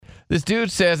This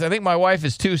dude says, I think my wife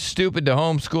is too stupid to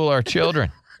homeschool our children.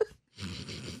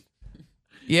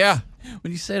 Yeah.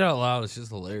 When you say it out loud, it's just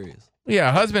hilarious.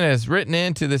 Yeah, husband has written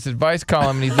into this advice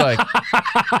column, and he's like,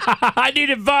 I need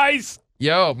advice.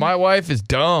 Yo, my wife is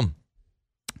dumb.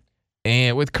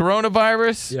 And with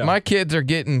coronavirus, my kids are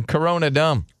getting corona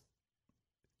dumb.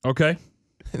 Okay.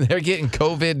 They're getting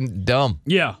COVID dumb.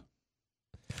 Yeah.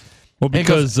 Well,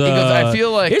 because he goes, I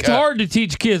feel like it's hard to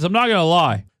teach kids. I'm not going to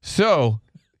lie. So,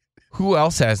 who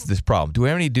else has this problem? Do we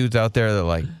have any dudes out there that are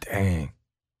like, dang,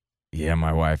 yeah,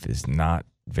 my wife is not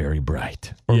very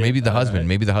bright? Or maybe the husband.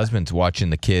 Maybe the husband's watching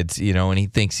the kids, and he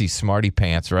thinks he's smarty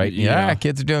pants, right? Yeah,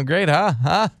 kids are doing great,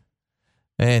 huh?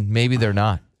 And maybe they're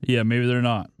not. Yeah, maybe they're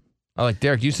not. Like,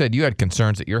 Derek, you said you had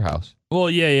concerns at your house. Well,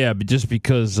 yeah, but just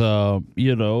because,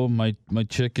 my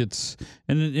chick, it's,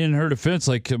 and in her defense,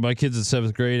 like, my kid's in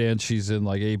 7th grade and she's in,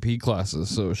 like, AP classes,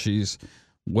 so she's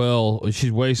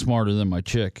way smarter than my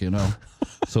chick,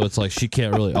 So it's like she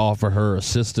can't really offer her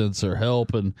assistance or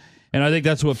help, and I think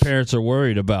that's what parents are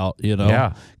worried about,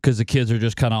 Yeah. Because the kids are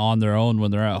just kind of on their own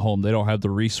when they're at home. They don't have the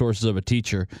resources of a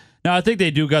teacher. Now, I think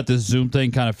they do got this Zoom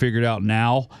thing kind of figured out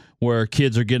now, where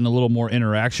kids are getting a little more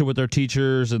interaction with their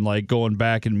teachers and like going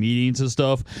back in meetings and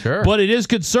stuff. Sure. But it is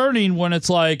concerning when it's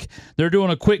like they're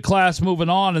doing a quick class moving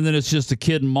on and then it's just a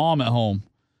kid and mom at home.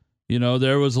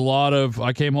 There was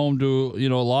I came home to, a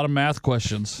lot of math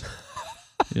questions.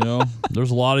 There's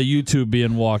a lot of YouTube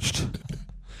being watched.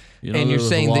 And you're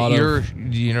saying that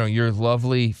your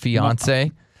lovely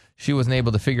fiance, she wasn't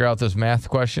able to figure out those math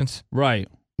questions? Right.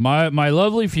 My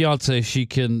lovely fiance, she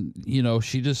can,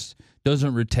 she just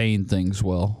doesn't retain things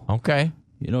well. Okay.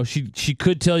 She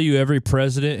could tell you every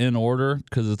president in order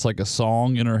because it's like a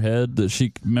song in her head that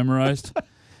she memorized.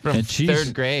 From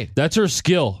 3rd grade. That's her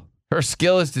skill. Her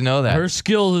skill is to know that. Her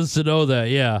skill is to know that,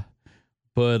 yeah.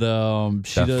 But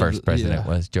the first president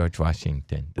was George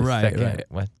Washington. The second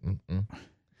was.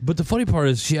 But the funny part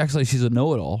is she acts like she's a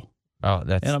know-it-all. Oh,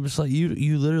 that's. And I'm just like,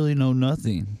 you literally know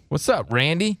nothing. What's up,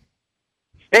 Randy?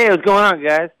 Hey, what's going on,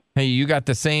 guys? Hey, you got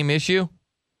the same issue?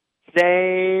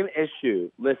 Same issue.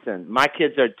 Listen, my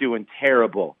kids are doing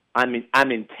terrible.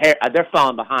 They're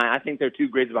falling behind. I think they're 2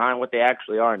 grades behind what they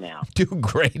actually are now. 2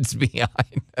 grades behind.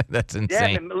 That's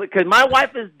insane. Yeah, because my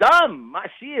wife is dumb.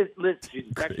 She's a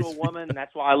sexual woman, and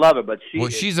that's why I love her. But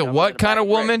she's a what kind of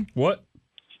woman? What?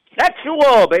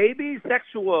 Sexual, baby,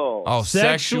 sexual. Oh,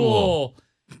 sexual.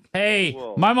 Hey,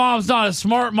 my mom's not a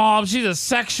smart mom. She's a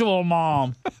sexual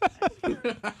mom.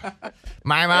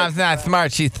 My mom's not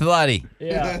smart. She's slutty.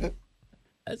 Yeah.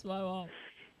 That's my mom.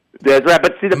 That's right,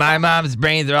 but see, my mom's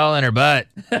brains are all in her butt.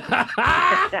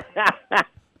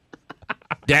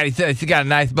 Daddy says she got a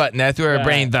nice butt, and that's where her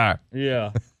brains are.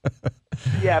 Yeah.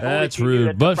 Yeah, that's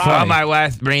rude. But all my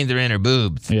wife's brains are in her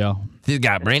boobs. Yeah. She's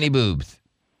got brainy boobs.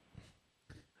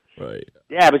 Right.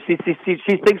 Yeah, but she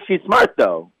thinks she's smart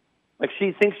though. Like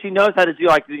she thinks she knows how to do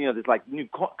this new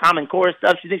Common Core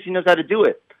stuff. She thinks she knows how to do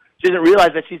it. She doesn't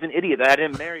realize that she's an idiot. That I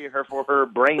didn't marry her for her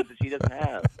brains that she doesn't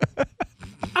have.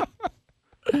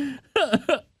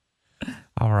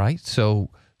 All right. So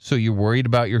you're worried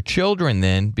about your children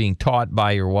then being taught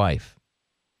by your wife?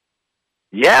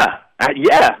 Yeah.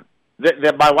 Yeah.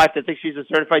 That my wife that thinks she's a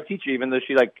certified teacher, even though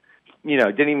she didn't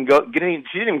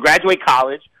even graduate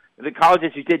college. The college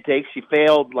that she did take, she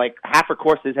failed half her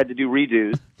courses, had to do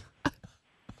redos.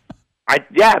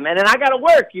 Man, and I got to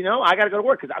work. I got to go to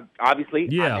work because obviously,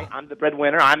 I'm the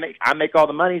breadwinner. I make all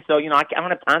the money, so I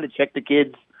don't have time to check the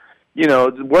kids,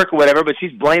 work or whatever. But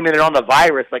she's blaming it on the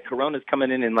virus, like Corona's coming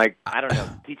in and I don't know,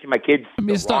 teaching my kids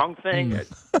the wrong thing.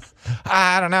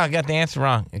 I don't know. I got the answer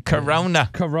wrong.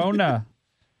 Corona.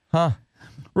 Huh.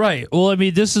 Right. Well,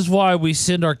 this is why we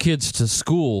send our kids to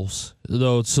schools,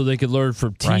 though, so they can learn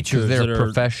from teachers that are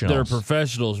professionals. They're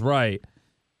professionals, right?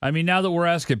 Now that we're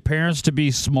asking parents to be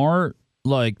smart,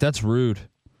 that's rude.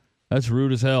 That's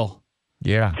rude as hell.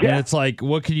 Yeah. And it's like,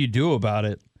 what can you do about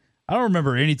it? I don't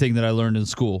remember anything that I learned in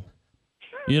school.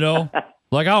 I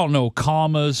don't know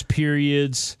commas,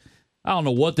 periods. I don't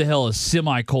know what the hell a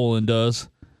semicolon does.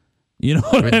 You know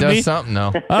what I mean? It does something,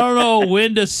 though. I don't know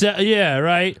when to set. Yeah,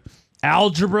 right.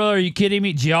 Algebra, are you kidding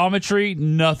me? Geometry,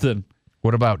 nothing.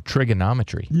 What about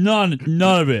trigonometry? None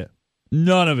of it.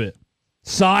 None of it.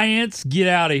 Science, get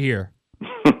out of here.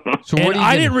 So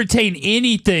I didn't retain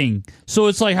anything. So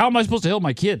it's like, how am I supposed to help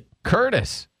my kid?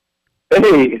 Curtis.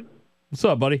 Hey. What's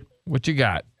up, buddy? What you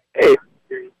got? Hey.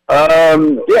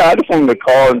 I just wanted to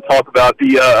call and talk about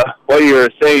what you were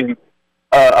saying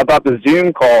about the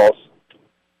Zoom calls.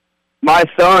 My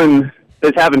son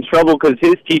is having trouble because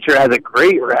his teacher has a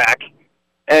grate rack,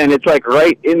 and it's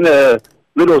right in the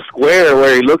little square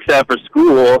where he looks at for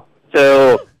school.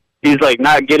 So he he's like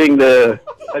not getting the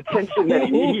attention that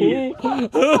he needs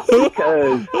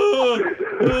because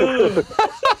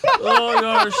oh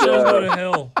God, our show's going to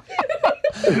hell.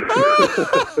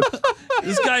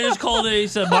 This guy just called in. He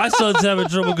said, my son's having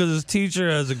trouble because his teacher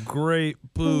has a great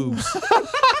boobs.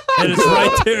 And it's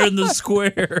right there in the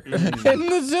square. In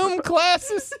the Zoom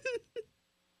classes.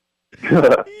 All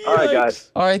right, guys.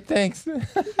 All right, thanks. Oh,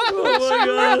 my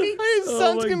God. His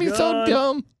son's going to be so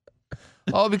dumb.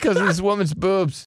 All because of this woman's boobs.